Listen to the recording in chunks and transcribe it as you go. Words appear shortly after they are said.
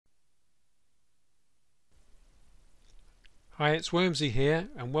Hi, it's Wormsy here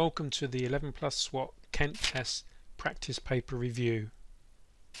and welcome to the 11 Plus SWAT Kent Test Practice Paper Review.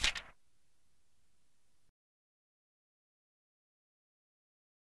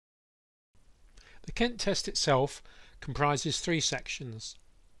 The Kent test itself comprises three sections.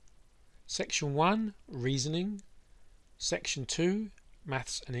 Section 1, Reasoning, Section 2,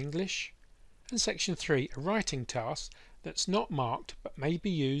 Maths and English, and Section 3, a writing task that's not marked but may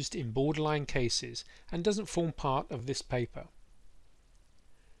be used in borderline cases and doesn't form part of this paper.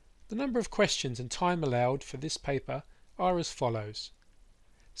 The number of questions and time allowed for this paper are as follows.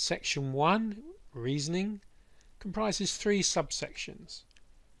 Section 1, Reasoning, comprises three subsections.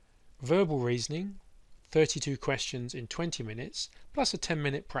 Verbal reasoning, 32 questions in 20 minutes, plus a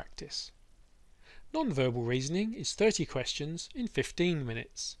 10-minute practice. Non-verbal reasoning is 30 questions in 15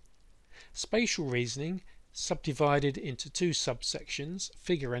 minutes. Spatial reasoning, subdivided into two subsections,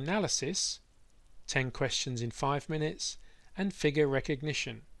 figure analysis, 10 questions in 5 minutes, and figure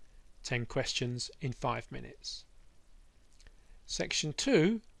recognition, 10 questions in 5 minutes. Section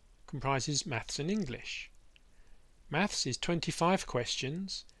 2 comprises Maths and English. Maths is 25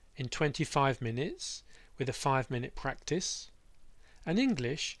 questions in 25 minutes with a 5-minute practice, and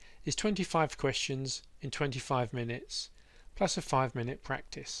English is 25 questions in 25 minutes plus a 5-minute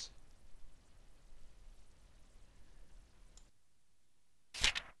practice.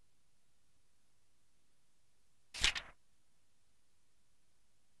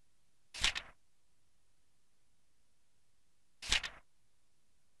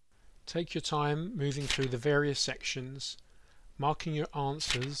 Take your time moving through the various sections, marking your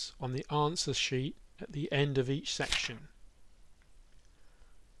answers on the answer sheet at the end of each section.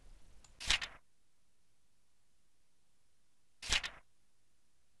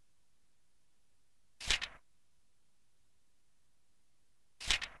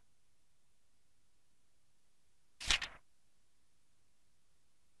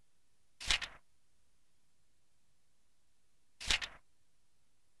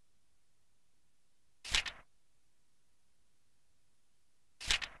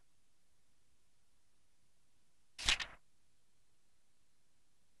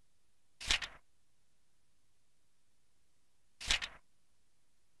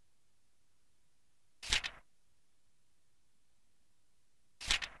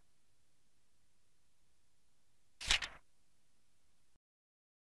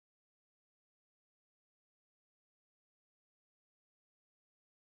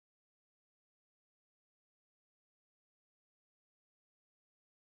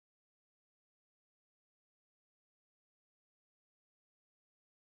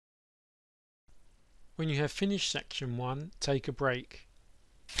 When you have finished section 1, take a break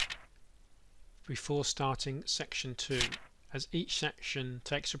before starting section 2, as each section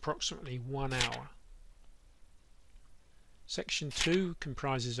takes approximately 1 hour. Section 2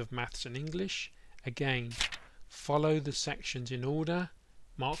 comprises of Maths and English. Again, follow the sections in order,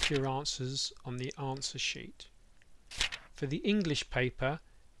 mark your answers on the answer sheet. For the English paper,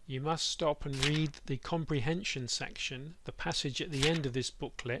 you must stop and read the comprehension section, the passage at the end of this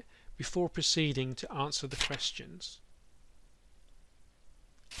booklet, before proceeding to answer the questions.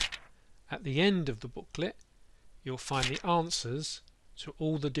 At the end of the booklet, you'll find the answers to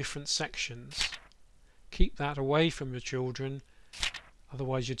all the different sections. Keep that away from your children,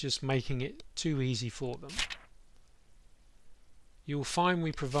 otherwise you're just making it too easy for them. You'll find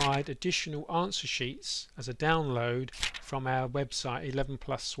we provide additional answer sheets as a download from our website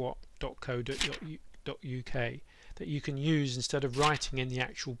 11plusswat.co.uk that you can use instead of writing in the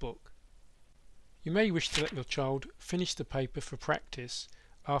actual book. You may wish to let your child finish the paper for practice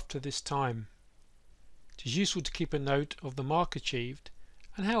after this time. It is useful to keep a note of the mark achieved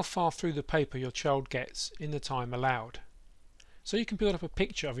and how far through the paper your child gets in the time allowed, so you can build up a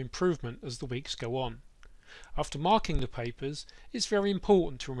picture of improvement as the weeks go on. After marking the papers, it's very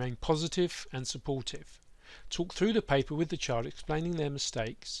important to remain positive and supportive. Talk through the paper with the child, explaining their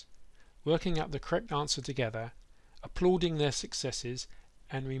mistakes, working out the correct answer together, applauding their successes,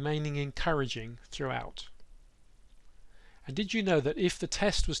 and remaining encouraging throughout. And did you know that if the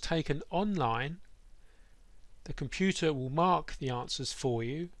test was taken online, the computer will mark the answers for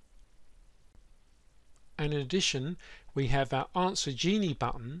you? And in addition, we have our Answer Genie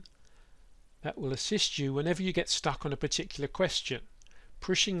button that will assist you whenever you get stuck on a particular question.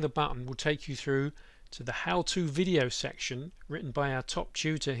 Pushing the button will take you through to the how-to video section written by our top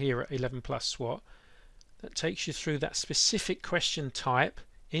tutor here at 11 Plus SWAT that takes you through that specific question type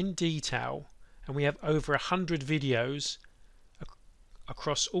in detail, and we have over 100 videos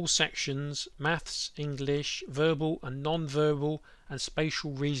across all sections: Maths, English, verbal and non-verbal, and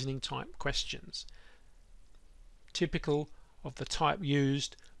spatial reasoning type questions, typical of the type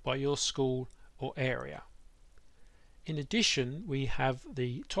used by your school or area. In addition, we have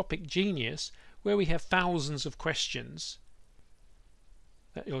the Topic Genius, where we have thousands of questions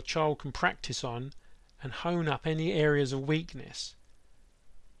that your child can practice on and hone up any areas of weakness.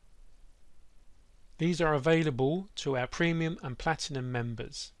 These are available to our Premium and Platinum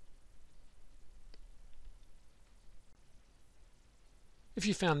members. If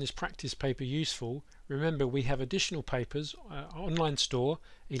you found this practice paper useful, remember we have additional papers, our online store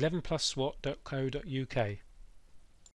 11plusswat.co.uk.